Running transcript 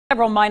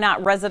Several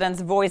Minot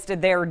residents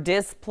voiced their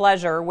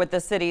displeasure with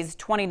the city's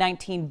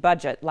 2019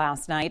 budget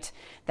last night.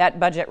 That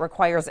budget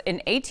requires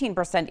an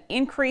 18%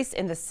 increase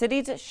in the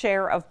city's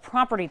share of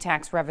property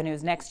tax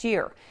revenues next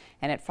year,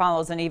 and it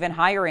follows an even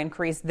higher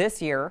increase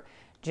this year.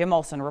 Jim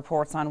Olson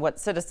reports on what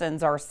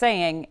citizens are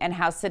saying and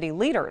how city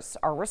leaders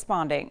are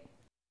responding.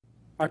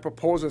 I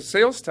propose a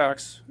sales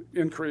tax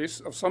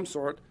increase of some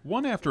sort.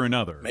 One after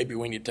another. Maybe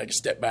we need to take a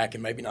step back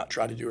and maybe not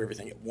try to do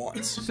everything at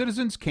once.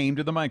 Citizens came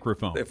to the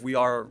microphone. If we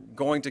are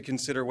going to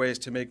consider ways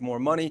to make more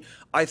money,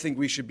 I think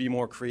we should be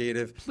more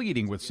creative.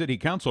 Pleading with city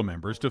council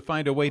members to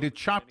find a way to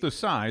chop the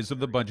size of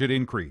the budget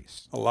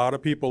increase. A lot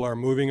of people are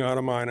moving out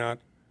of Minot.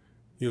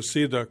 You'll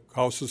see the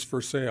houses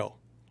for sale.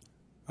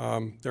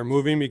 They're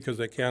moving because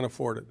they can't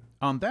afford it.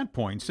 On that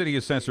point, City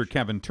Assessor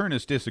Kevin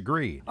Turnus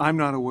disagreed. I'm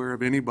not aware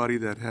of anybody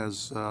that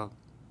has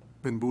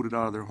been booted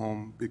out of their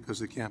home because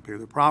they can't pay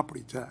their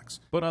property tax.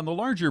 But on the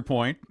larger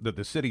point that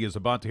the city is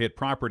about to hit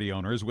property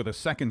owners with a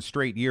second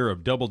straight year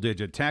of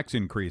double-digit tax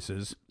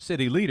increases,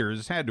 city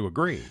leaders had to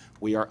agree.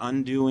 We are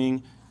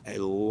undoing a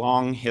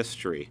long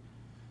history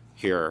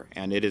here,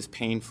 and it is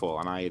painful,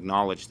 and I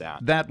acknowledge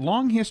that. That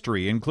long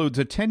history includes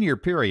a 10-year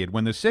period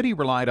when the city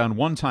relied on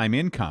one-time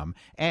income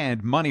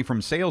and money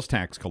from sales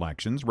tax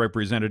collections,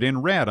 represented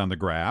in red on the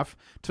graph,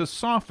 to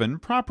soften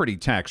property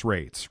tax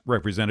rates,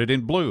 represented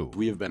in blue.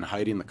 We have been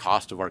hiding the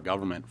cost of our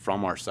government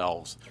from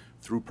ourselves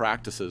through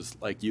practices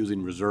like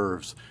using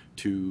reserves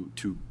to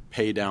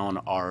pay down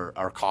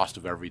our cost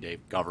of everyday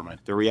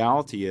government. The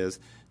reality is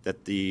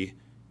that the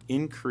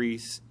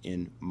increase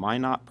in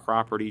Minot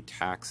property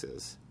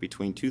taxes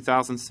between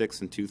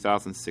 2006 and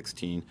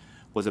 2016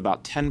 was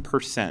about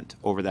 10%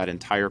 over that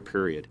entire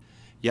period.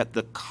 Yet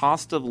the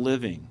cost of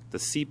living, the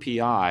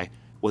CPI,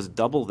 was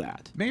double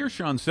that. Mayor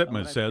Sean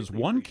Sitma says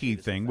one key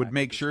thing would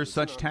make sure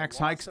such tax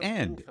hikes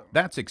end.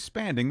 That's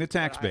expanding the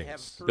tax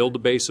base. Build a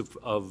base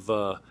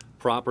of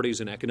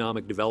properties and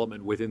economic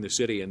development within the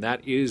city, and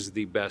that is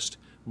the best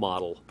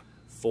model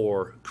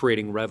for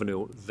creating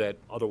revenue that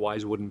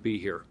otherwise wouldn't be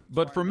here.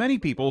 But for many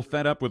people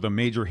fed up with the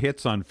major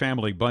hits on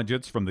family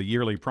budgets from the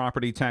yearly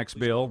property tax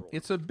bill,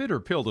 it's a bitter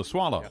pill to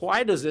swallow.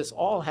 Why does this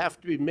all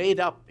have to be made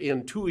up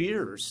in 2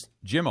 years?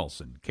 Jim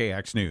Olson,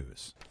 KX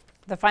News.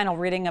 The final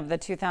reading of the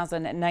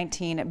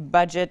 2019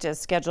 budget is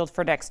scheduled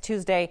for next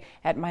Tuesday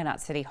at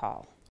Minot City Hall.